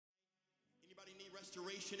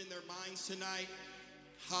restoration in their minds tonight?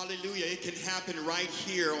 Hallelujah. It can happen right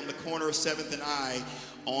here on the corner of 7th and I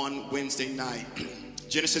on Wednesday night.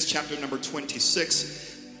 Genesis chapter number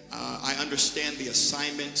 26. I understand the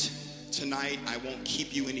assignment tonight. I won't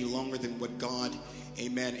keep you any longer than what God,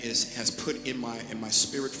 amen, has put in my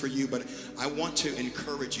spirit for you. But I want to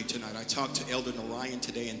encourage you tonight. I talked to Elder Narayan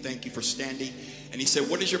today, and thank you for standing. And he said,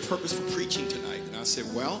 what is your purpose for preaching tonight? And I said,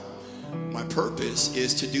 well, my purpose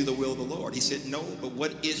is to do the will of the Lord. He said, no, but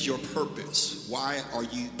what is your purpose? Why are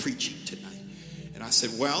you preaching tonight? And I said,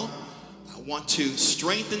 well, I want to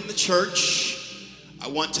strengthen the church. I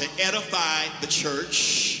want to edify the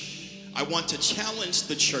church. I want to challenge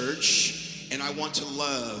the church. And I want to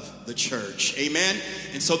love the church. Amen.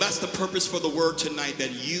 And so that's the purpose for the word tonight,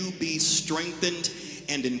 that you be strengthened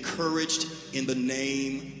and encouraged in the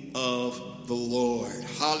name of the Lord.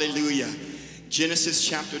 Hallelujah. Genesis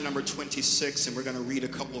chapter number 26, and we're going to read a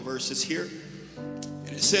couple of verses here. And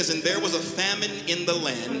it says, and there was a famine in the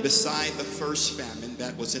land beside the first famine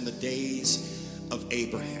that was in the days of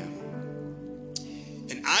Abraham.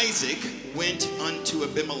 And Isaac went unto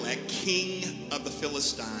Abimelech, king of the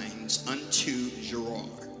Philistines, unto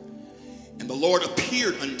Gerar. And the Lord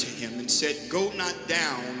appeared unto him and said, go not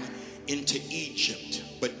down into Egypt,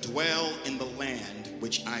 but dwell in the land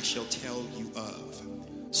which I shall tell you of.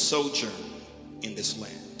 Sojourn in this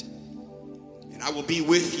land. And I will be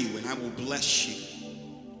with you, and I will bless you.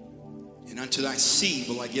 And unto thy seed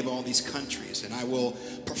will I give all these countries, and I will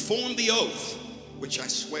perform the oath which I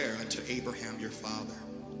swear unto Abraham your father.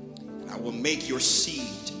 And I will make your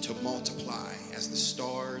seed to multiply as the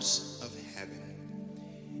stars of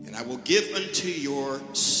heaven. And I will give unto your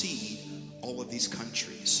seed all of these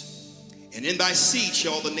countries. And in thy seed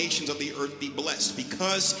shall all the nations of the earth be blessed,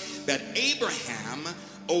 because that Abraham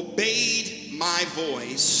obeyed my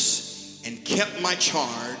voice and kept my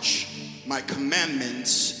charge, my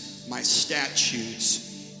commandments, my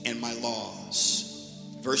statutes, and my laws.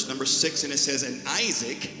 Verse number 6, and it says, and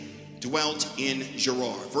Isaac dwelt in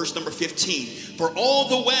Gerar. Verse number 15, for all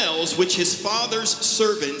the wells which his father's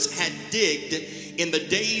servants had digged in the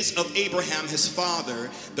days of Abraham his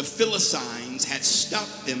father, the Philistines had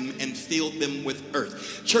stopped them and filled them with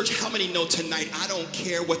earth. Church, how many know tonight, I don't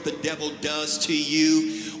care what the devil does to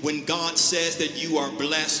you. When God says that you are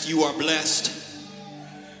blessed, you are blessed.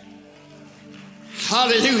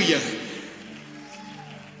 Hallelujah.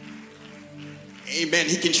 Amen.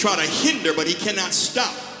 He can try to hinder, but he cannot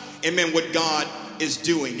stop, amen, what God is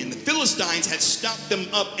doing. And the Philistines had stopped them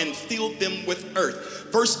up and filled them with earth.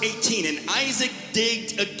 Verse 18, and Isaac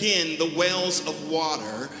digged again the wells of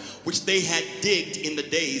water which they had digged in the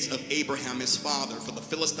days of Abraham his father, for the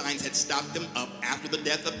Philistines had stopped them up after the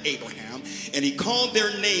death of Abraham, and he called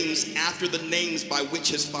their names after the names by which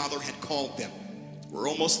his father had called them. We're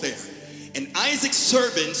almost there. And Isaac's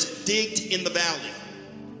servants digged in the valley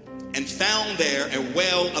and found there a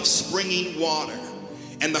well of springing water.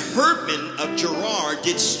 And the herdmen of Gerar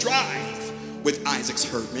did strive with Isaac's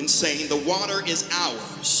herdmen, saying, the water is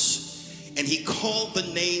ours. And he called the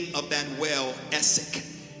name of that well Esek,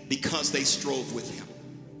 because they strove with him.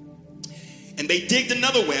 And they digged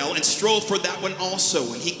another well and strove for that one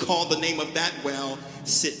also. And he called the name of that well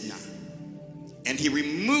Sitnah. And he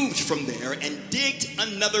removed from there and digged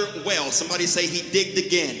another well. Somebody say he digged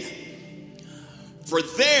again. For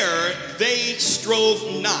there they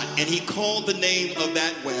strove not. And he called the name of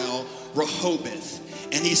that well Rehoboth.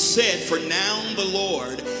 And he said, for now the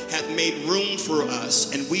Lord hath made room for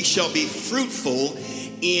us, and we shall be fruitful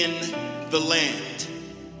in the land.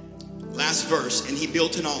 Last verse, and he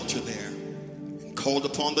built an altar there, and called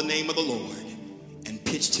upon the name of the Lord, and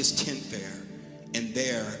pitched his tent there. And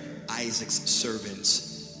there Isaac's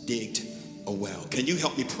servants digged a well. Can you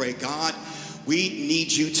help me pray? God, we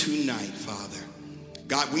need you tonight, Father.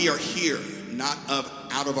 God, we are here not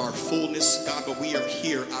out of our fullness, God, but we are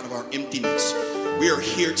here out of our emptiness. We are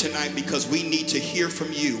here tonight because we need to hear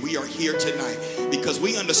from you. We are here tonight because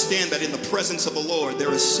we understand that in the presence of the Lord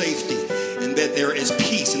there is safety, and that there is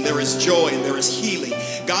peace, and there is joy, and there is healing.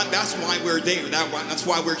 God, that's why we're there. That's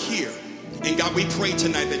why we're here. And God, we pray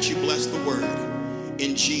tonight that you bless the word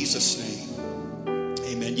in Jesus' name.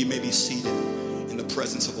 Amen. You may be seated in the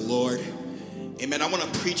presence of the Lord. Amen. I want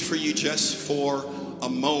to preach for you just for a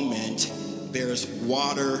moment. There's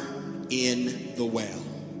water in the well.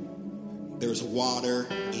 There's water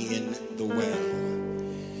in the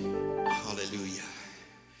well. Hallelujah.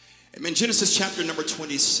 Amen. Genesis chapter number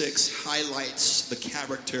 26 highlights the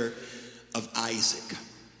character of Isaac.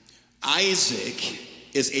 Isaac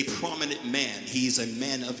is a prominent man. He's a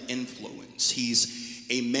man of influence. He's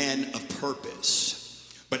a man of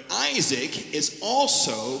purpose. But Isaac is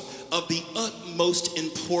also of the utmost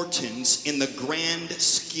importance in the grand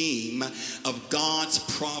scheme of God's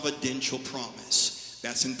providential promise.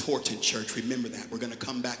 That's important, church. Remember that. We're going to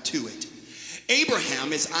come back to it.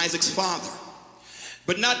 Abraham is Isaac's father.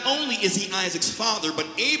 But not only is he Isaac's father, but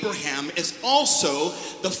Abraham is also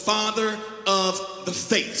the father of the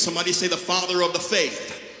faith. Somebody say the father of the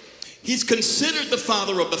faith. He's considered the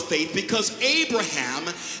father of the faith because Abraham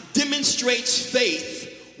demonstrates faith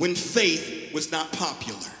when faith was not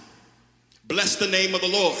popular. Bless the name of the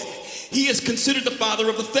Lord. He is considered the father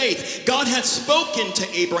of the faith. God had spoken to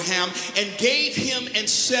Abraham and gave him and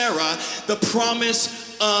Sarah the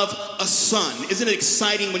promise of a son. Isn't it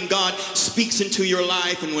exciting when God speaks into your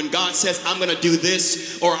life and when God says, I'm going to do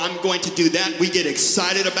this or I'm going to do that? We get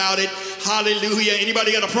excited about it. Hallelujah.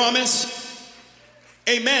 Anybody got a promise?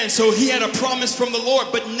 Amen. So he had a promise from the Lord,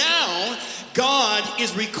 but now God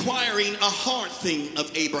is requiring a hard thing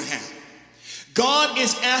of Abraham. God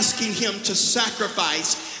is asking him to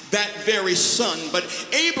sacrifice that very son, but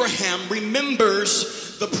Abraham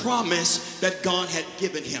remembers the promise that God had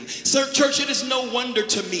given him. So, church, it is no wonder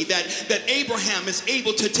to me that Abraham is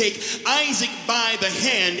able to take Isaac by the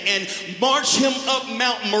hand and march him up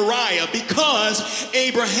Mount Moriah because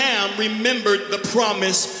Abraham remembered the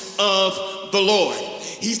promise of the Lord.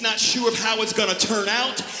 He's not sure of how it's going to turn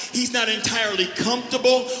out. He's not entirely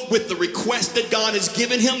comfortable with the request that God has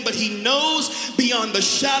given him, but he knows beyond the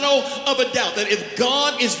shadow of a doubt that if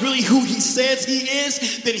God is really who he says he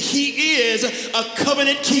is, then he is a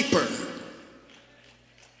covenant keeper.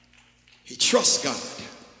 He trusts God.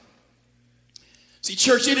 See,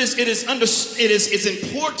 church, it is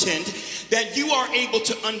important that you are able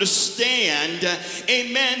to understand,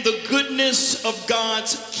 amen, the goodness of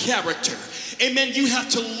God's character. Amen. You have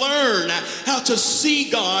to learn how to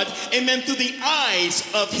see God, amen, through the eyes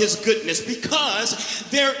of his goodness, because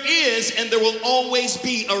there is and there will always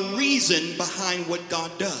be a reason behind what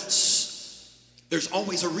God does. There's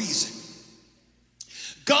always a reason.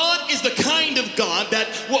 God is the kind of God that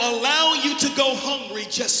will allow you to go hungry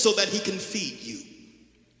just so that he can feed you.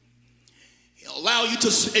 He'll allow you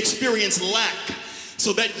to experience lack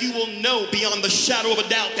so that you will know beyond the shadow of a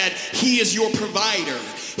doubt that he is your provider.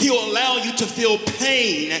 He'll allow you to feel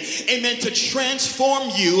pain, amen, to transform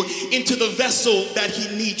you into the vessel that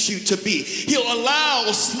he needs you to be. He'll allow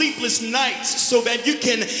sleepless nights so that you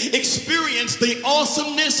can experience the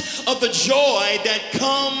awesomeness of the joy that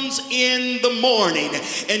comes in the morning.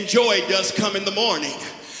 And joy does come in the morning.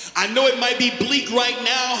 I know it might be bleak right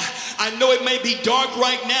now. I know it may be dark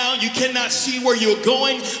right now. You cannot see where you're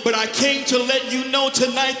going, but I came to let you know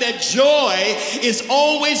tonight that joy is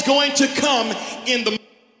always going to come in the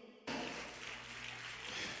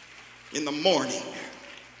morning.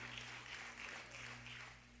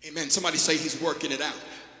 Amen. Somebody say he's working it out.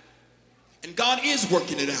 And God is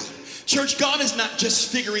working it out. Church, God is not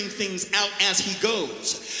just figuring things out as he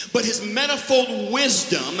goes, but his manifold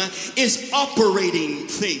wisdom is operating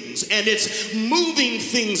things, and it's moving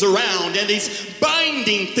things around, and he's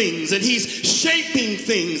binding things, and he's shaping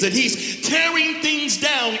things, and he's tearing things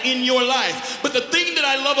down in your life. But the thing that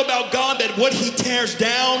I love about God, that what he tears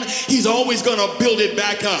down, he's always going to build it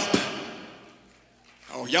back up.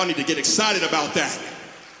 Oh, y'all need to get excited about that.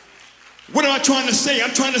 What am I trying to say?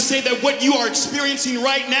 I'm trying to say that what you are experiencing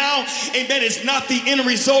right now, amen, is not the end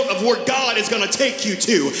result of where God is going to take you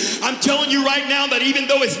to. I'm telling you right now that even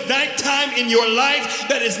though it's nighttime in your life,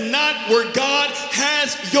 that is not where God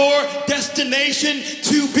has your destination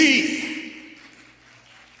to be.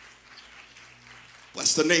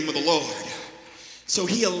 Bless the name of the Lord. So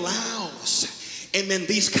he allows, amen,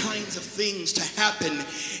 these kinds of things to happen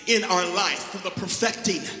in our life for the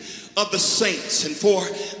perfecting of the saints and for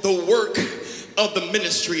the work of the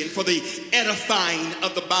ministry and for the edifying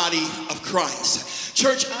of the body of Christ.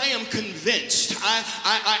 Church, I am convinced.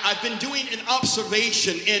 I've been doing an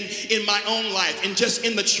observation in my own life and just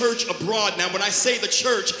in the church abroad. Now, when I say the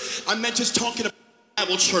church, I'm not just talking about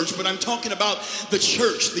Bible church, but I'm talking about the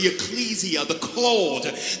church, the ecclesia, the called,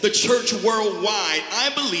 the church worldwide. I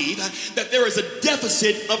believe that there is a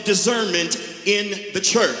deficit of discernment in the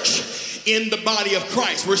church, in the body of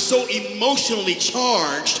Christ. We're so emotionally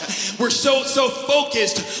charged. We're so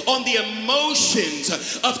focused on the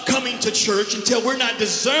emotions of coming to church until we're not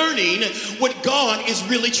discerning what God is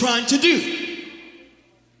really trying to do.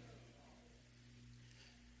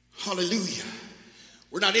 Hallelujah.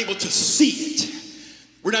 We're not able to see it.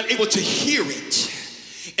 We're not able to hear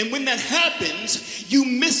it. And when that happens, you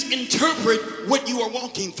misinterpret what you are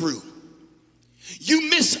walking through. You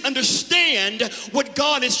misunderstand what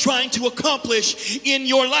God is trying to accomplish in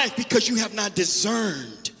your life because you have not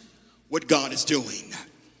discerned what God is doing.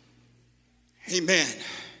 Amen.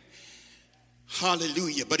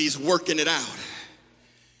 Hallelujah. But he's working it out.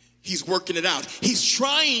 He's working it out. He's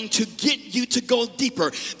trying to get you to go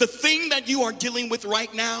deeper. The thing that you are dealing with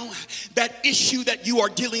right now, that issue that you are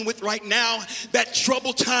dealing with right now, that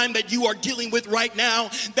trouble time that you are dealing with right now,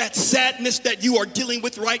 that sadness that you are dealing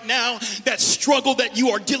with right now, that struggle that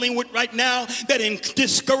you are dealing with right now, that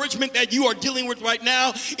discouragement that you are dealing with right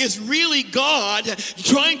now is really God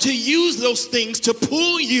trying to use those things to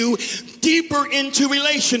pull you deeper into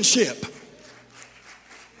relationship.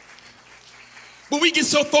 But we get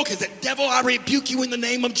so focused that, devil, I rebuke you in the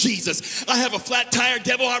name of Jesus. I have a flat tire.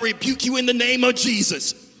 Devil, I rebuke you in the name of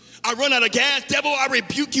Jesus. I run out of gas. Devil, I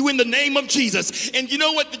rebuke you in the name of Jesus. And you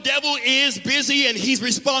know what? The devil is busy and he's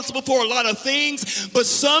responsible for a lot of things. But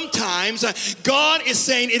sometimes God is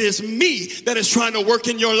saying it is me that is trying to work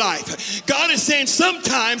in your life. God is saying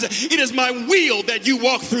sometimes it is my will that you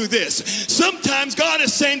walk through this. Sometimes God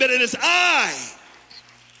is saying that it is I.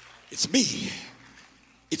 It's me.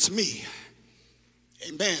 It's me.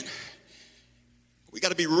 Amen. We got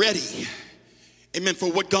to be ready, amen,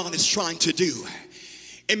 for what God is trying to do.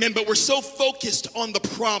 Amen. But we're so focused on the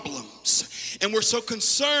problems and we're so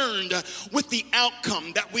concerned with the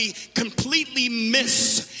outcome that we completely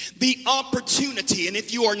miss the opportunity. And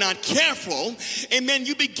if you are not careful, amen,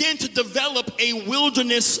 you begin to develop a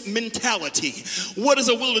wilderness mentality. What is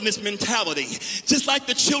a wilderness mentality? Just like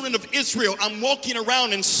the children of Israel, I'm walking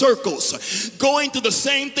around in circles, going through the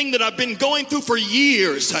same thing that I've been going through for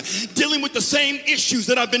years, dealing with the same issues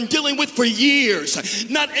that I've been dealing with for years,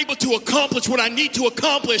 not able to accomplish what I need to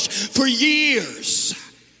accomplish for years.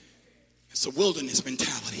 It's a wilderness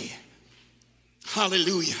mentality.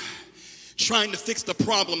 Hallelujah. Trying to fix the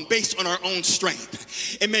problem based on our own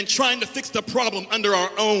strength. Amen. Trying to fix the problem under our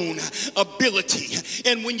own ability.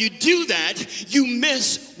 And when you do that, you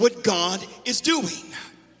miss what God is doing.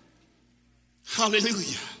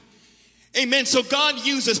 Hallelujah. Amen. So God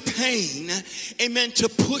uses pain, amen, to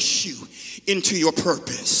push you into your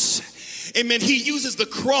purpose. Amen. He uses the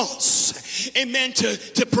cross, amen,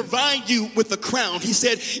 to provide you with the crown. He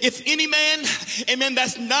said, if any man, amen,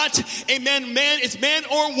 that's not, amen, man, it's man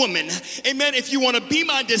or woman, amen, if you want to be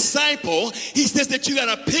my disciple, he says that you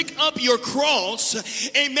got to pick up your cross,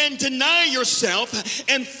 amen, deny yourself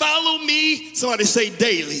and follow me. Somebody say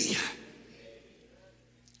daily.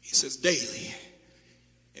 He says daily.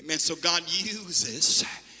 Amen. So God uses,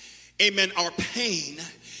 amen, our pain,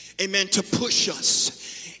 amen, to push us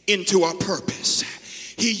into our purpose.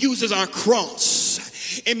 He uses our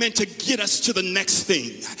cross, amen, to get us to the next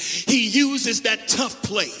thing. He uses that tough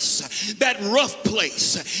place, that rough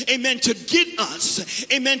place, amen, to get us,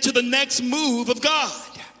 amen, to the next move of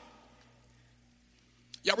God.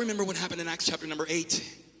 Y'all remember what happened in Acts chapter number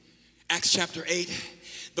 8? Acts chapter 8.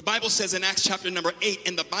 The Bible says in Acts chapter number 8,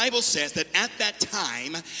 and the Bible says that at that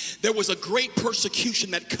time, there was a great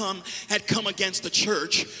persecution that had come against the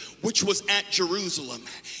church, which was at Jerusalem.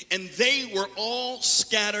 And they were all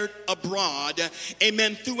scattered abroad,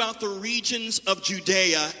 amen, throughout the regions of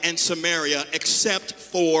Judea and Samaria, except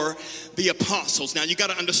for the apostles. Now, you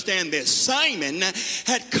got to understand this. Simon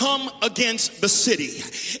had come against the city.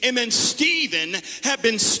 Amen. Stephen had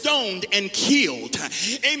been stoned and killed.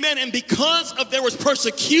 Amen. And because of there was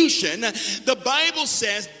persecution, the Bible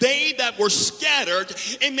says they that were scattered,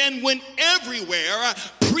 amen, went everywhere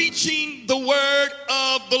preaching the word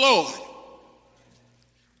of the Lord.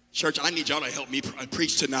 Church, I need y'all to help me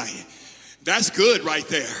preach tonight. That's good right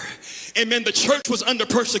there. Amen. The church was under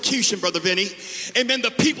persecution, Brother Vinny. Amen.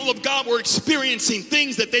 The people of God were experiencing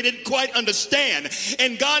things that they didn't quite understand.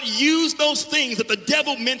 And God used those things that the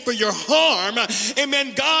devil meant for your harm.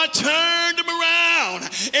 Amen. God turned them around.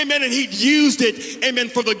 Amen. And he used it, amen,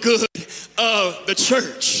 for the good of the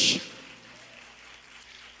church.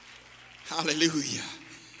 Hallelujah.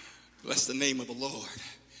 Bless the name of the Lord.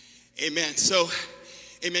 Amen. So,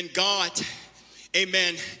 amen, God,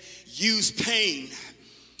 amen, used pain,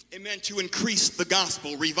 amen, to increase the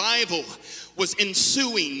gospel. Revival was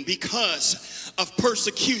ensuing because of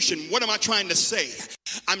persecution. What am I trying to say?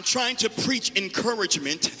 I'm trying to preach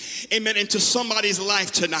encouragement, amen, into somebody's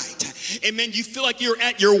life tonight. Amen. You feel like you're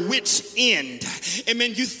at your wit's end.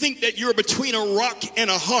 Amen. You think that you're between a rock and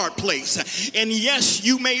a hard place. And yes,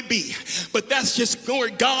 you may be. But that's just where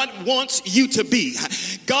God wants you to be.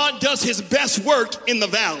 God does his best work in the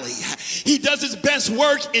valley. He does his best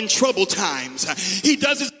work in trouble times. He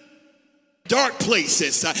does his dark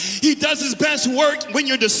places. He does his best work when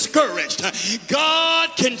you're discouraged. God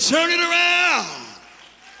can turn it around.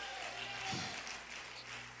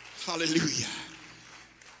 Hallelujah.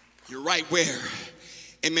 You're right where,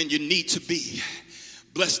 amen, you need to be.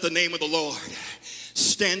 Bless the name of the Lord.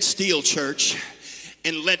 Stand still, church,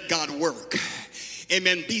 and let God work.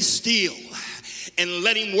 Amen. Be still and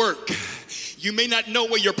let him work. You may not know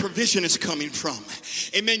where your provision is coming from.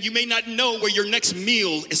 Amen. You may not know where your next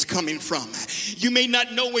meal is coming from. You may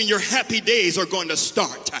not know when your happy days are going to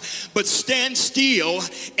start. But stand still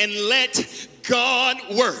and let God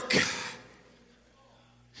work.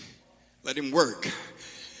 Let him work.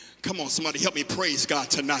 Come on, somebody help me praise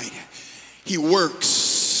God tonight. He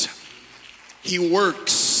works. He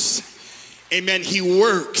works. Amen. He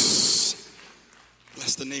works.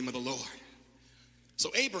 Bless the name of the Lord.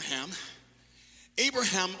 So Abraham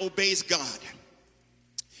obeys God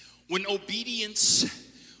when obedience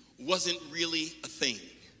wasn't really a thing.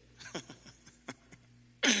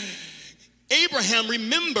 Abraham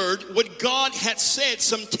remembered what God had said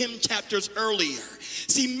some 10 chapters earlier.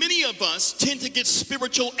 See, many of us tend to get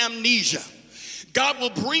spiritual amnesia. God will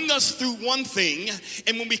bring us through one thing,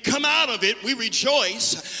 and when we come out of it, we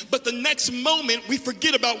rejoice, but the next moment, we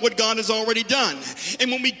forget about what God has already done.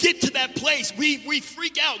 And when we get to that place, we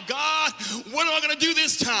freak out. God, what am I going to do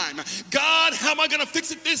this time? God, how am I going to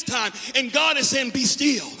fix it this time? And God is saying, be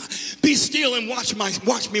still. Be still and watch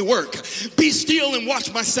me work. Be still and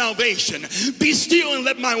watch my salvation. Be still and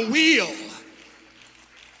let my will.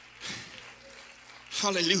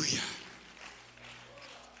 Hallelujah.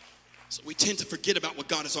 So we tend to forget about what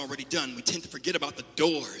God has already done. We tend to forget about the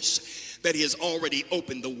doors that he has already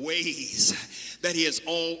opened, the ways that he has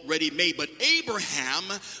already made. But Abraham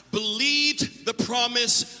believed the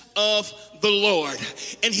promise of the Lord,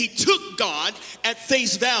 and he took God at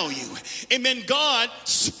face value. Amen. God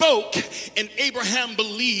spoke, and Abraham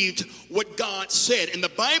believed what God said. And the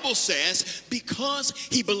Bible says, because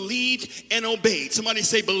he believed and obeyed. Somebody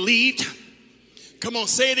say believed. Come on,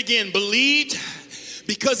 say it again. Believed.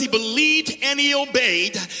 Because he believed and he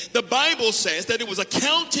obeyed, the Bible says that it was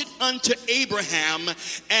accounted unto Abraham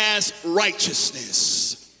as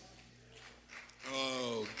righteousness.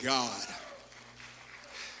 Oh, God.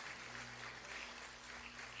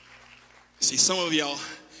 See, some of y'all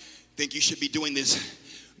think you should be doing these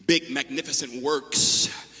big, magnificent works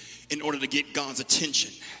in order to get God's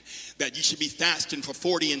attention. That you should be fasting for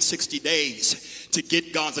 40 and 60 days to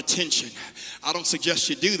get God's attention. I don't suggest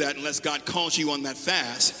you do that unless God calls you on that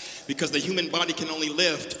fast, because the human body can only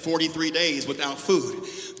live 43 days without food.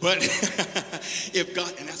 But if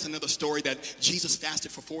God, and that's another story, that Jesus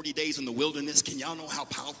fasted for 40 days in the wilderness. Can y'all know how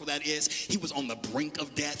powerful that is? He was on the brink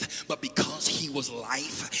of death, but because he was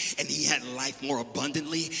life and he had life more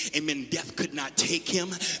abundantly, amen, death could not take him.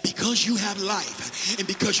 Because you have life and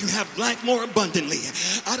because you have life more abundantly,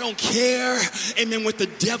 I don't care, amen, what the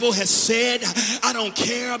devil has said. I don't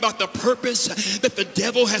care about the purpose that the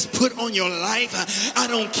devil has put on your life. I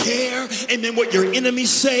don't care, amen, what your enemies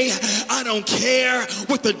say. I don't care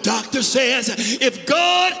what the doctor says. If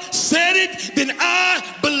God said it, then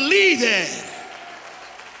I believe it.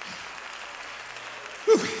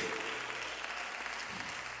 Whew.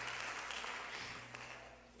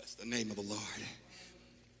 That's the name of the Lord.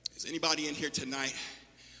 Is anybody in here tonight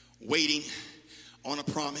waiting on a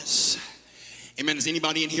promise? Amen. Is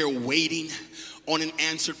anybody in here waiting on an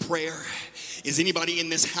answered prayer? Is anybody in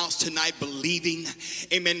this house tonight believing,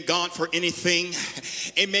 amen, God for anything?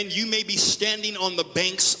 Amen. You may be standing on the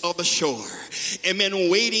banks of the shore,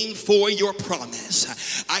 amen, waiting for your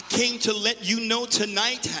promise. I came to let you know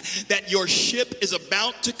tonight that your ship is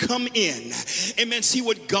about to come in. Amen. See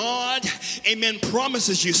what God, amen,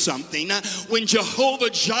 promises you something. When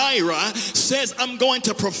Jehovah Jireh says, I'm going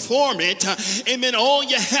to perform it, amen, all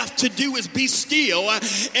you have to do is be still,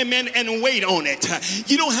 amen, and wait on it.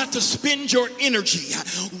 You don't have to spend your energy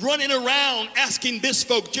running around asking this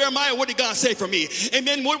folk, Jeremiah, what did God say for me?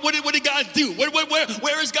 Amen. What did God do?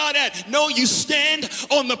 Where is God at? No, you stand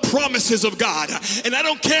on the promises of God. And I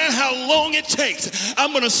don't care how long it takes.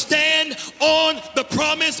 I'm going to stand on the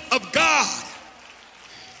promise of God.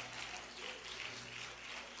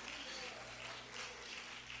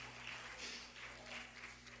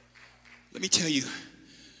 Let me tell you,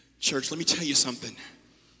 church, let me tell you something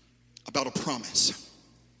about a promise.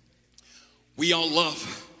 We all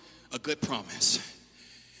love a good promise.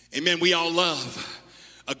 Amen. We all love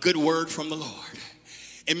a good word from the Lord.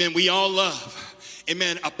 Amen. We all love,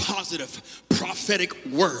 amen, a positive prophetic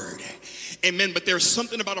word. Amen. But there's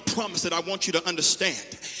something about a promise that I want you to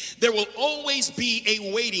understand. There will always be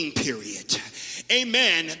a waiting period.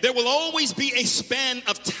 Amen. There will always be a span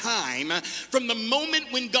of time from the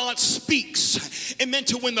moment when God speaks, amen,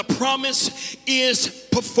 to when the promise is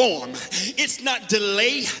performed. It's not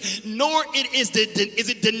delay, nor is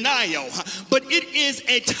it denial, but it is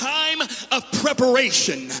a time of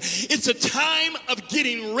preparation. It's a time of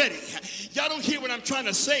getting ready. Y'all don't hear what I'm trying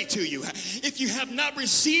to say to you. If you have not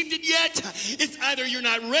received it yet, it's either you're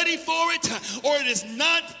not ready for it or it is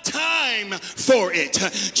not time for it.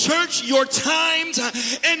 Church, your times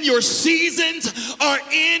and your seasons are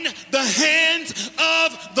in the hands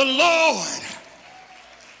of the Lord.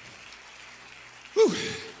 Whew.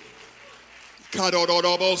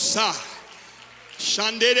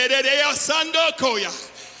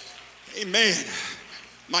 Amen.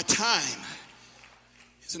 My time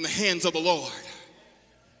is in the hands of the Lord.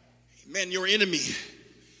 Amen. Your enemy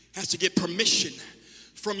has to get permission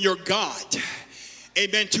from your God,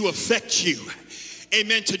 amen, to affect you.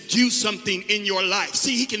 Amen, to do something in your life.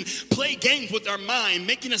 See, he can play games with our mind,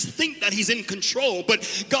 making us think that he's in control.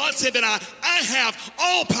 But God said that I have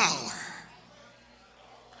all power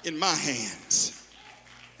in my hands.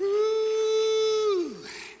 Woo.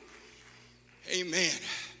 Amen.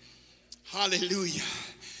 Hallelujah.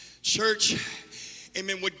 Church,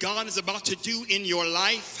 amen, what God is about to do in your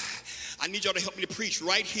life, I need y'all to help me to preach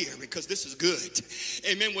right here because this is good.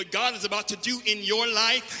 Amen. What God is about to do in your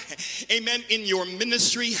life, amen, in your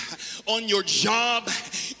ministry, on your job,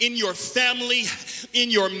 in your family,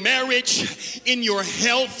 in your marriage, in your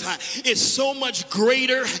health, is so much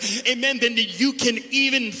greater, amen, than you can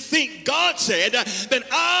even think. God said that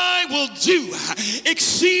I will do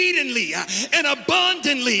exceedingly and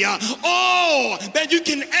abundantly all that you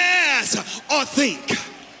can ask or think.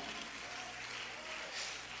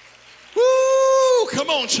 Woo! Come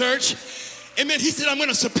on, church. Amen. He said, I'm going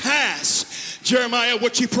to surpass, Jeremiah,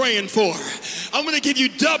 what you're praying for. I'm going to give you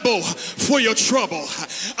double for your trouble.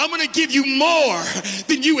 I'm going to give you more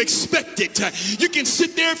than you expected. You can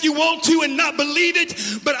sit there if you want to and not believe it,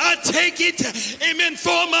 but I take it, amen,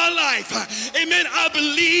 for my life. Amen. I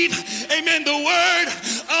believe, amen, the word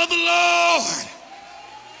of the Lord.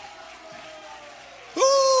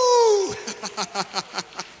 Woo!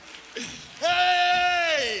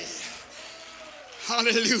 Hey!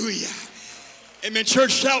 Hallelujah. Amen.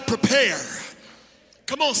 Church, shout prepare.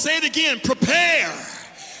 Come on, say it again. Prepare.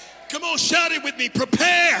 Come on, shout it with me.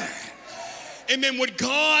 Prepare. Amen. What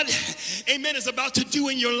God, amen, is about to do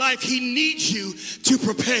in your life, he needs you to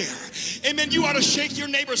prepare. Amen. You ought to shake your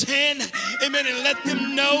neighbor's hand, amen, and let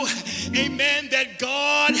them know, amen, that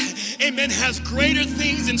God, amen, has greater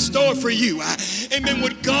things in store for you. Amen.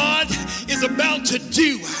 What God is about to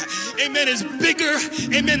do, amen, is bigger,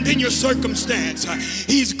 amen, than your circumstance.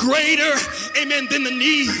 He's greater, amen, than the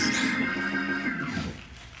need.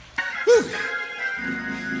 Whew.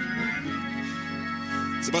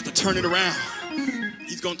 He's about to turn it around.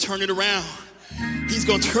 He's going to turn it around. He's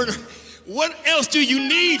going to turn it. What else do you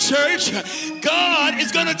need, church? God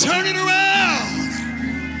is going to turn it around.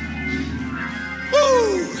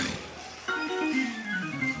 Woo!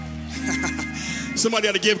 Somebody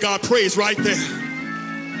ought to give God praise right there.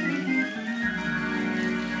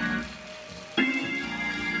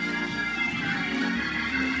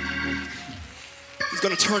 He's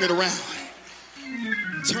going to turn it around.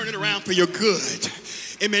 Turn it around for your good.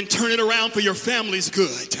 Amen. Turn it around for your family's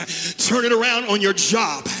good. Turn it around on your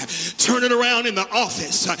job. Turn it around in the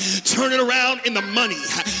office. Turn it around in the money.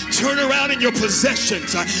 Turn it around in your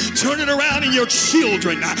possessions. Turn it around in your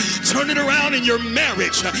children. Turn it around in your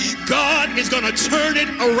marriage. God is going to turn it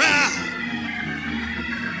around.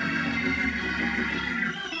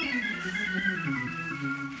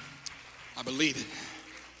 I believe it.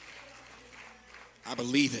 I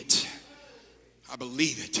believe it. I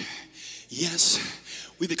believe it. Yes,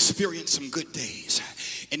 we've experienced some good days.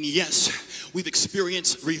 And yes, we've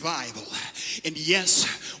experienced revival. And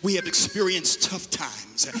yes, we have experienced tough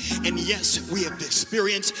times. And yes, we have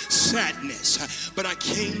experienced sadness. But I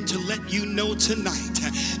came to let you know tonight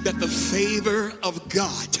that the favor of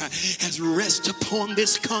God has rested upon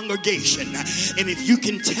this congregation. And if you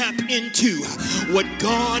can tap into what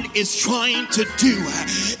God is trying to do,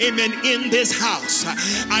 amen, in this house,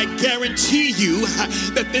 I guarantee you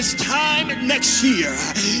that this time next year,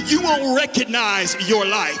 you won't recognize your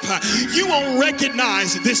life. You won't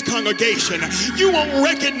recognize this congregation. You won't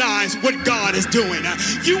recognize what God is doing.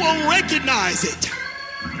 You won't recognize it.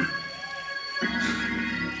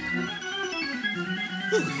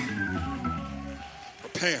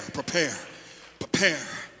 Prepare, prepare, prepare.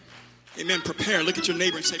 Amen, prepare. Look at your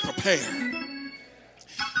neighbor and say, prepare.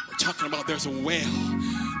 We're talking about there's a well.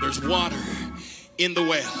 There's water in the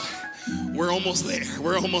well. We're almost there.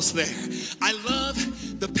 We're almost there. I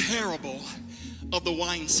love the parable of the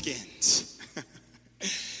wineskins.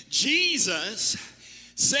 Jesus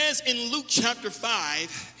says in Luke chapter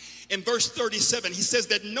 5 in verse 37, he says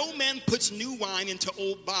that no man puts new wine into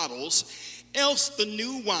old bottles, else the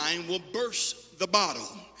new wine will burst the bottle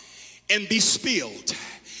and be spilled.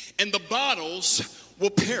 and the bottles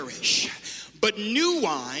will perish. But new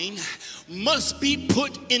wine must be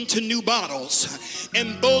put into new bottles,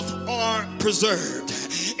 and both are preserved.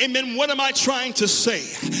 Amen. What am I trying to say?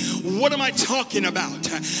 What am I talking about?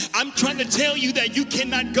 I'm trying to tell you that you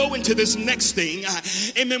cannot go into this next thing,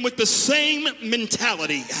 amen, with the same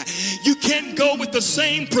mentality. You can't go with the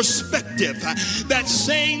same perspective, that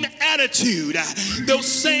same attitude, those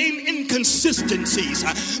same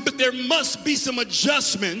inconsistencies. But there must be some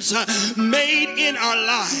adjustments made in our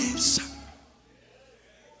lives.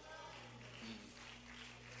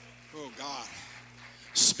 Oh God,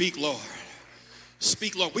 speak, Lord.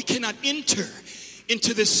 Speak, Lord. We cannot enter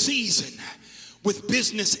into this season with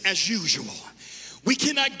business as usual. We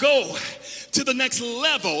cannot go to the next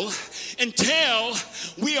level until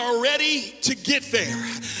we are ready to get there.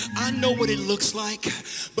 I know what it looks like,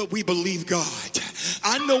 but we believe God.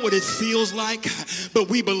 I know what it feels like, but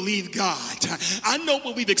we believe God. I know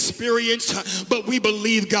what we've experienced, but we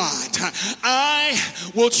believe God. I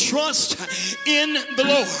will trust in the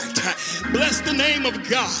Lord. Bless the name of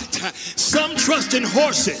God. Some trust in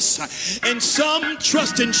horses and some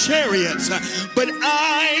trust in chariots, but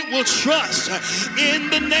I will trust in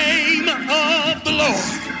the name of the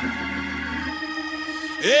Lord.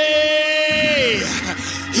 Hey,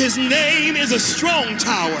 his name is a strong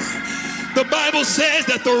tower. The Bible says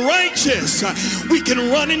that the righteous, we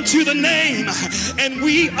can run into the name and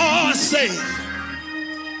we are safe.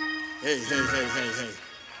 Hey.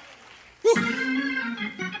 Woo.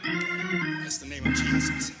 That's the name of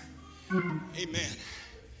Jesus. Amen.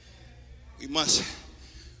 We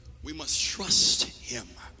must trust him.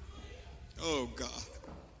 Oh God.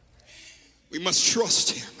 We must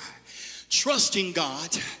trust him. Trusting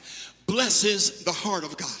God blesses the heart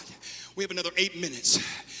of God. We have another 8 minutes.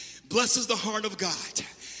 Blesses the heart of God.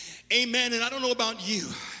 Amen. And I don't know about you.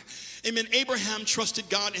 Amen. Abraham trusted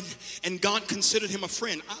God and God considered him a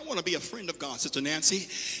friend. I want to be a friend of God, Sister Nancy.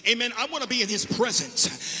 Amen. I want to be in his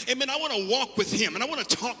presence. Amen. I want to walk with him and I want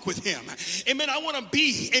to talk with him. Amen. I want to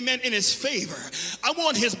be, amen, in his favor. I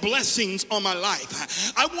want his blessings on my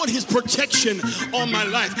life. I want his protection on my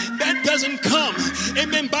life. That doesn't come,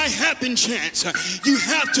 amen, by happen chance. You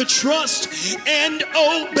have to trust and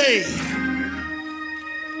obey.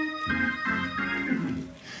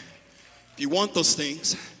 If you want those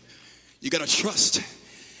things, you got to trust,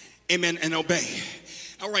 amen, and obey.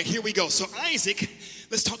 All right, here we go. So Isaac,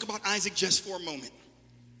 let's talk about Isaac just for a moment.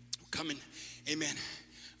 Coming, amen.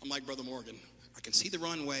 I'm like Brother Morgan. I can see the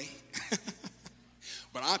runway,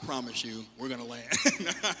 but I promise you, we're going to land.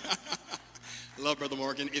 Love Brother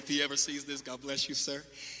Morgan. If he ever sees this, God bless you, sir.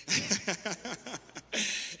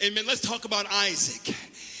 Amen. Let's talk about Isaac.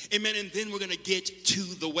 Amen. And then we're going to get to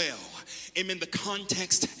the well. Amen. The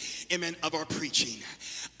context, amen, of our preaching.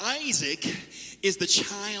 Isaac is the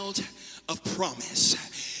child of promise.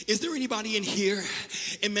 Is there anybody in here,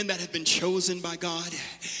 amen, that have been chosen by God?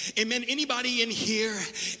 Amen. Anybody in here,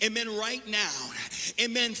 amen, right now,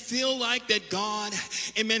 amen, feel like that God,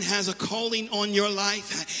 amen, has a calling on your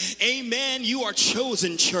life? Amen. You are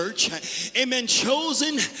chosen, church. Amen.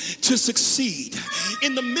 Chosen to succeed.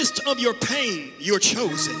 In the midst of your pain, you're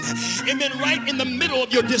chosen. Amen. Right in the middle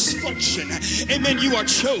of your dysfunction, amen, you are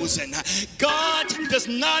chosen. God does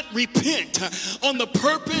not repent on the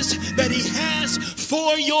purpose that he has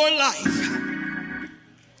for your life.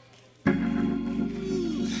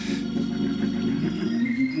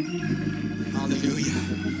 Hallelujah.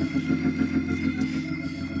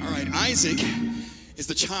 All right, Isaac is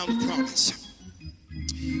the child of promise.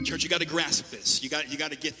 Church, you got to grasp this. You got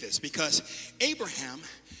to get this, because Abraham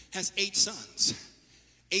has 8 sons.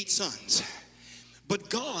 8 sons. But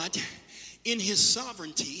God, in his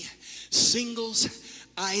sovereignty, singles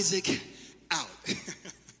Isaac out.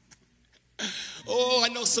 Oh, I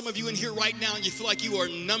know some of you in here right now, and you feel like you are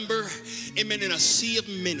number, amen, in a sea of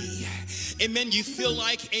many. Amen. You feel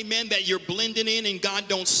like, amen, that you're blending in and God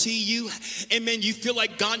don't see you. Amen. You feel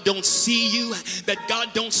like God don't see you, that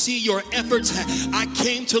God don't see your efforts. I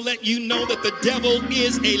came to let you know that the devil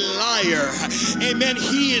is a liar. Amen.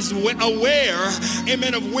 He is aware,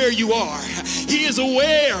 amen, of where you are. He is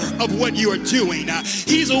aware of what you are doing.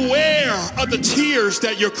 He's aware of the tears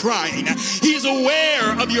that you're crying. He's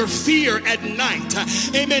aware of your fear at night.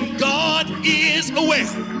 Amen. God is aware.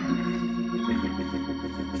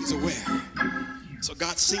 He's aware. So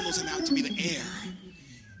God singles him out to be the heir,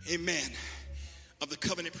 amen, of the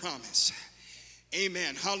covenant promise.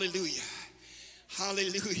 Amen. Hallelujah.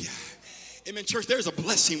 Hallelujah. Amen. Church, there's a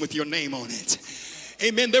blessing with your name on it.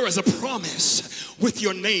 Amen. There is a promise with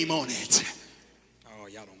your name on it. Oh,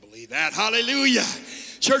 y'all don't believe that. Hallelujah.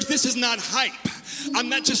 Church, this is not hype. I'm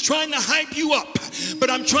not just trying to hype you up, but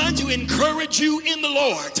I'm trying to encourage you in the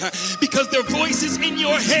Lord, because their voices in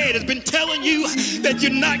your head has been telling you that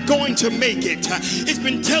you're not going to make it. It's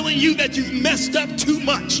been telling you that you've messed up too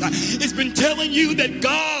much. It's been telling you that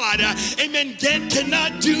God, amen,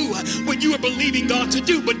 cannot do what you are believing God to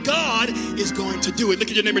do, but God is going to do it. Look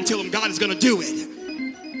at your neighbor and tell him God is going to do it.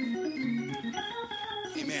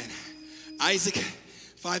 Amen. Isaac,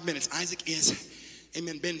 5 minutes. Isaac is,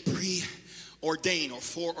 amen, been preordained or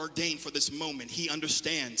foreordained for this moment. He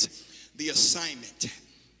understands the assignment.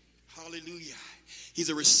 Hallelujah. He's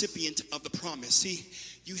a recipient of the promise. See,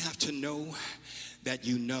 you have to know that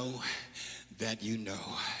you know that you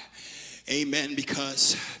know. Amen.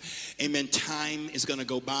 Because, amen, time is going to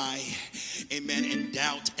go by. Amen. And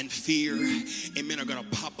doubt and fear, amen, are going to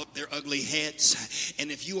pop up their ugly heads.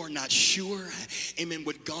 And if you are not sure, amen,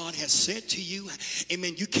 what God has said to you,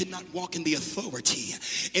 amen, you cannot walk in the authority,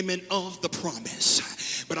 amen, of the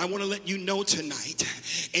promise. But I want to let you know tonight,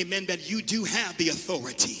 amen, that you do have the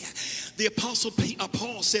authority. The apostle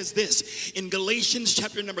Paul says this in Galatians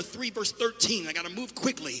chapter number 3 verse 13. I got to move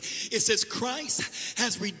quickly. It says, Christ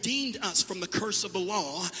has redeemed us from the curse of the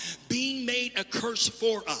law, being made a curse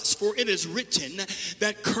for us. For it is written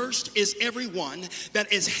that cursed is everyone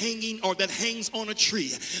that is hanging or that hangs on a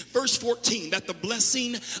tree. Verse 14, that the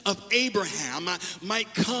blessing of Abraham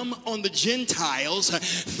might come on the Gentiles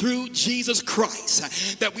through Jesus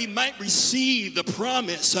Christ, that we might receive the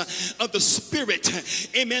promise of the Spirit,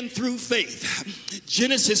 amen, through faith.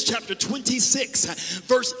 Genesis chapter 26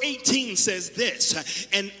 verse 18 says this,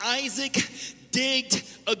 and Isaac digged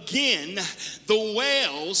again the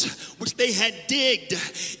wells which they had digged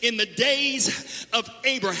in the days of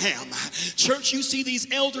Abraham. Church, you see these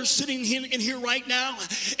elders sitting in here right now.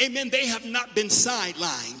 Amen. They have not been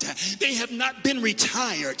sidelined. They have not been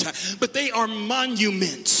retired, but they are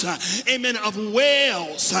monuments, amen, of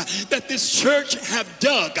wells that this church have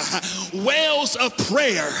dug. Wells of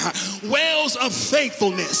prayer, wells of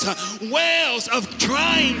faithfulness, wells of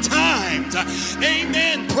trying times.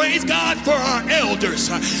 Amen. Praise God for our elders.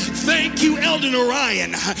 Thank you, Elder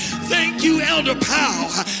Narayan. Thank you, Elder Powell.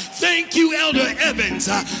 Thank you, Elder Evans.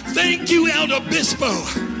 Thank you, Elder Bispo.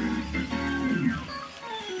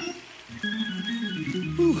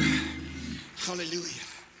 Whew. Hallelujah.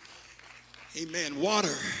 Amen.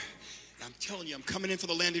 Water. I'm telling you, I'm coming in for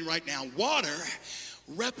the landing right now. Water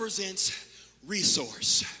represents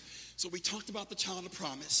resource. So we talked about the child of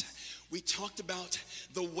promise. We talked about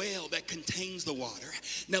the well that contains the water.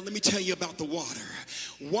 Now let me tell you about the water.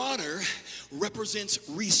 Water represents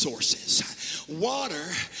resources. Water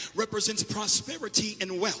represents prosperity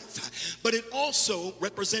and wealth. But it also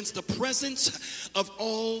represents the presence of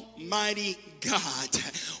Almighty God.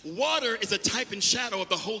 Water is a type and shadow of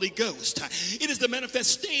the Holy Ghost. It is the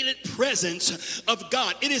manifested presence of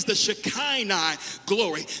God. It is the Shekinah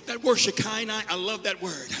glory. That word Shekinah, I love that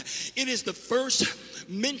word. It is the first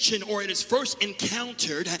mentioned, or it is first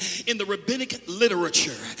encountered in the rabbinic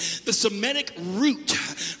literature. The Semitic root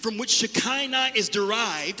from which Shekinah is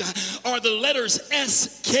derived are the letters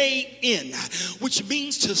S-K-N, which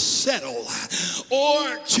means to settle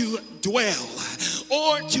or to dwell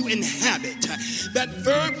or to inhabit. That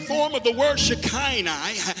verb form of the word Shekinah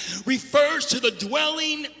refers to the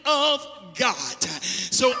dwelling of God.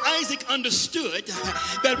 So Isaac understood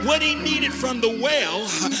that what he needed from the well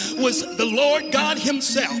was the Lord God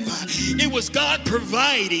himself. It was God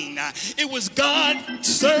providing. It was God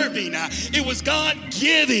serving. It was God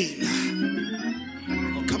giving.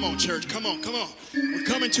 Oh, come on, church. Come on. We're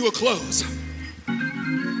coming to a close.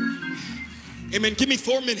 Amen. Give me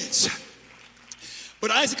 4 minutes.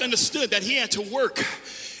 But Isaac understood that he had to work,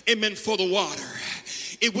 amen, for the water.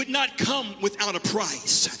 It would not come without a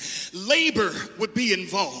price. Labor would be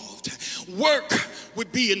involved. Work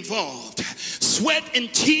would be involved. Sweat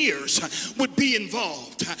and tears would be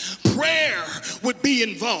involved. Prayer would be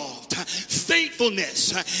involved.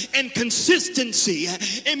 Faithfulness and consistency,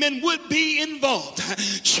 amen, would be involved.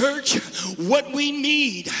 Church, what we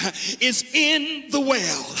need is in the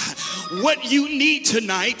well. What you need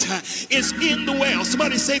tonight is in the well.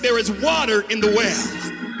 Somebody say there is water in the well.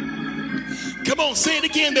 Come on, say it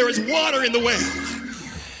again. There is water in the well.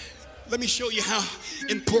 Let me show you how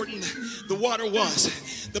important the water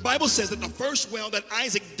was. The Bible says that the first well that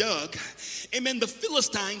Isaac dug, amen, the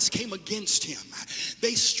Philistines came against him.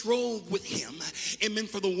 They strove with him, amen,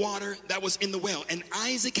 for the water that was in the well. And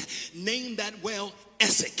Isaac named that well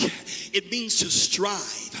Esek. It means to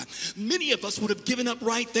strive. Many of us would have given up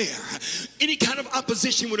right there. Any kind of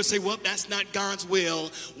opposition would have said, well, that's not God's will.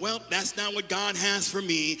 Well, that's not what God has for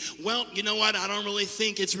me. Well, you know what? I don't really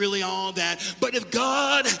think it's really all that. But if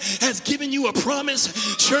God has given you a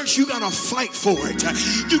promise, church, you got to fight for it.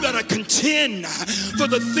 You got to contend for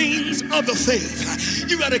the things of the faith.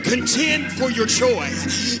 You got to contend for your joy.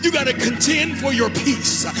 You got to contend for your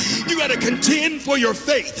peace. You got to contend for your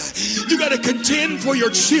faith. You got to contend for your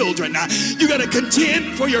children. You got to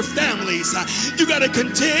contend for your families. You got to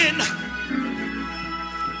contend.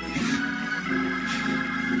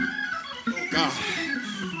 Oh God.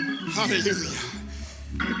 Hallelujah.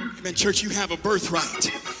 Amen. Church, you have a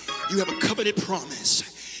birthright. You have a covenant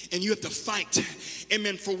promise. And you have to fight,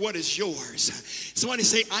 amen, for what is yours. Somebody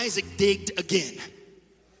say, Isaac digged again.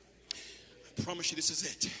 I promise you this is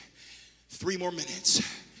it. 3 more minutes.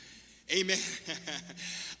 Amen.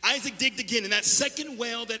 Isaac digged again. And that second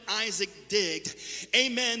well that Isaac digged,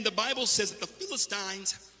 amen, the Bible says that the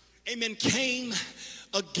Philistines, amen, came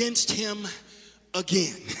against him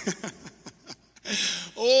again.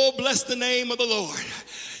 Oh, bless the name of the Lord.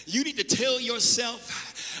 You need to tell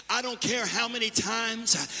yourself, I don't care how many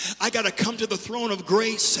times I got to come to the throne of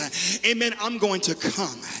grace. Amen. I'm going to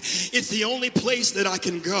come. It's the only place that I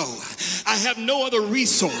can go. I have no other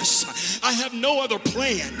resource. I have no other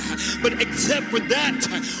plan, but except for that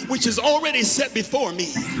which is already set before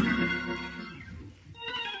me.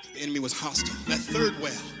 The enemy was hostile. That third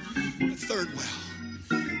well.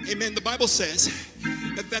 Amen. The Bible says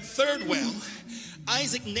that third well,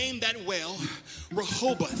 Isaac named that well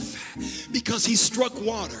Rehoboth because he struck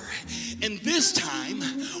water. And this time,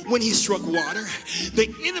 when he struck water,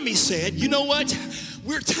 the enemy said, you know what?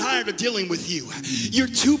 We're tired of dealing with you. You're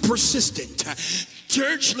too persistent.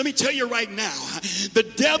 Church, let me tell you right now, the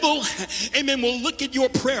devil, amen, will look at your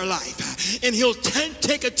prayer life and he'll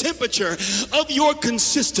take a temperature of your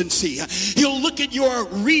consistency. He'll look at your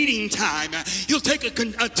reading time. He'll take a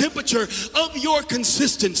temperature of your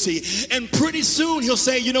consistency. And pretty soon he'll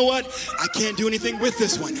say, you know what? I can't do anything with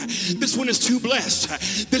this one. This one is too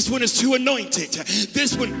blessed. This one is too anointed.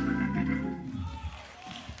 This one.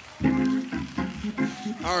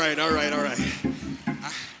 All right.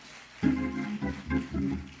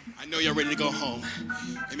 I know you're ready to go home.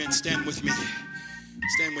 Amen. Stand with me.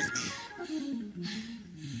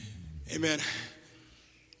 Amen.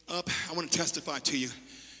 I want to testify to you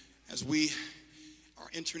as we are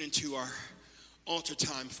entering into our altar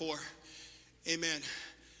time for, amen,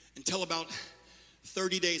 until about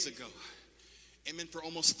 30 days ago. Amen. For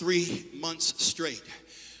almost 3 months straight,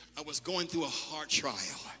 I was going through a hard trial.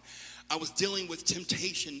 I was dealing with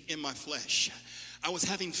temptation in my flesh. I was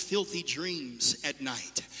having filthy dreams at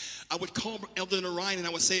night. I would call Elder Narayan and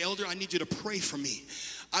I would say, Elder, I need you to pray for me.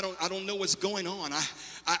 I don't know what's going on.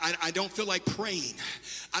 I don't feel like praying.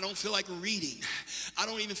 I don't feel like reading. I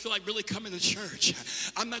don't even feel like really coming to church.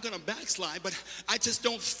 I'm not going to backslide, but I just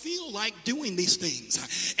don't feel like doing these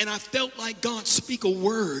things. And I felt like God speak a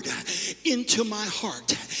word into my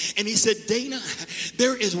heart. And he said, Dana,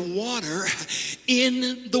 there is water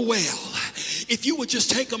in the well. If you would just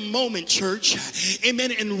take a moment, church,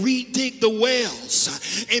 amen, and re-dig the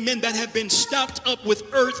wells, amen, that have been stopped up with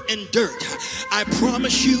earth and dirt. I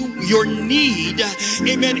promise you, your need,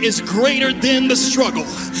 amen, is greater than the struggle.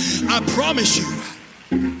 I promise you.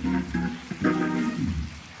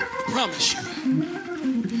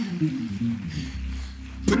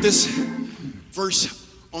 Put this verse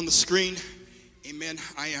on the screen. Amen.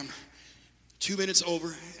 I am 2 minutes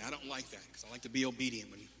over. I don't like that because I like to be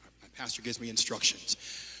obedient when my pastor gives me instructions.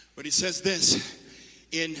 But he says this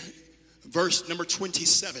in verse number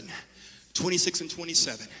 27, 26 and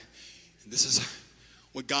 27. And this is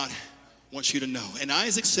what God wants you to know. And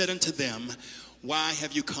Isaac said unto them, why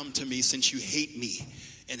have you come to me, since you hate me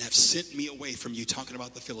and have sent me away from you? Talking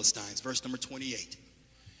about the Philistines. Verse number 28.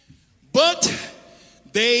 But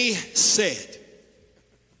they said,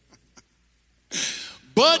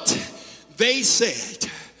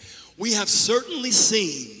 we have certainly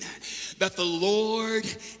seen that the Lord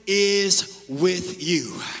is with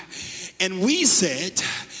you. And we said,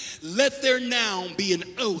 let there now be an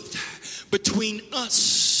oath between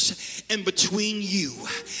us and between you,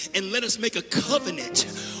 and let us make a covenant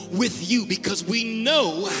with you, because we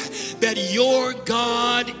know that your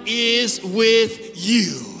God is with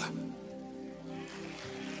you.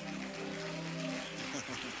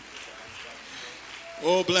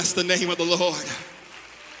 Oh, bless the name of the Lord.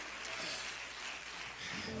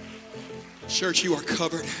 Church, you are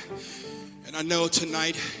covered. And I know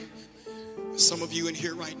tonight, some of you in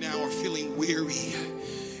here right now are feeling weary.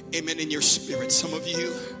 Amen. In your spirit. Some of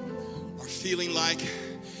you are feeling like,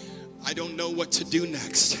 I don't know what to do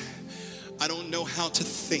next. I don't know how to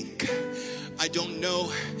think. I don't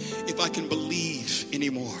know if I can believe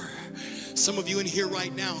anymore. Some of you in here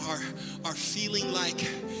right now are feeling like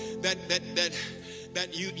that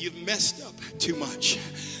you've messed up too much.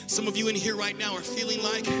 Some of you in here right now are feeling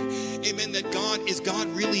like, amen, that is God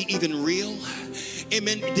really even real?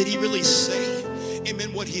 Amen, did he really say,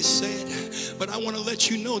 amen, what he said? But I want to let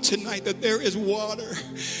you know tonight that there is water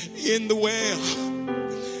in the well.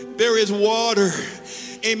 There is water,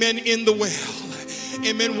 amen, in the well.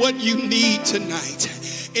 Amen, what you need tonight,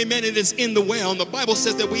 amen, it is in the well. And the Bible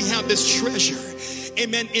says that we have this treasure,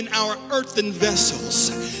 amen, in our earthen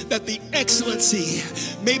vessels, that the excellency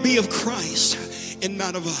may be of Christ and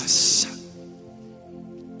not of us.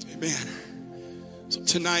 Amen. So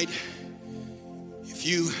tonight, if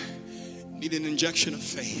you need an injection of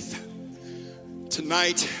faith,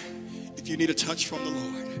 tonight, if you need a touch from the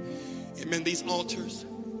Lord, amen, these altars,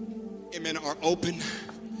 amen, are open.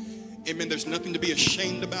 Amen, there's nothing to be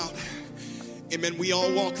ashamed about. Amen, we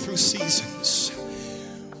all walk through seasons.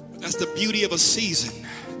 That's the beauty of a season,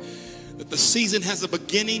 that the season has a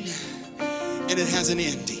beginning and it has an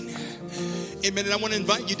ending. Amen, and I want to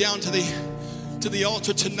invite you down to the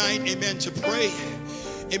altar tonight, amen, to pray,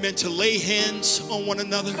 amen, to lay hands on one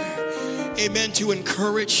another, amen, to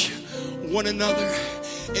encourage one another,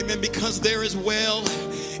 amen, because there is well,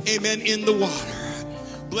 amen, in the water.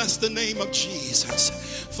 Bless the name of Jesus.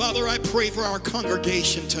 Father, I pray for our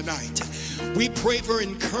congregation tonight. We pray for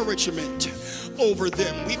encouragement over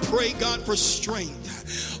them. We pray, God, for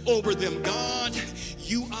strength over them. God,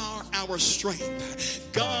 you are our strength.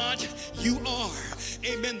 God, you are,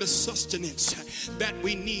 amen, the sustenance that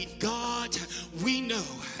we need. God, we know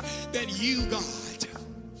that you, God,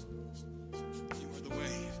 you are the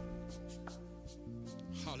way.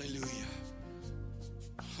 Hallelujah.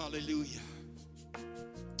 Hallelujah.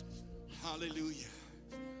 Hallelujah.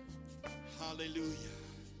 Hallelujah.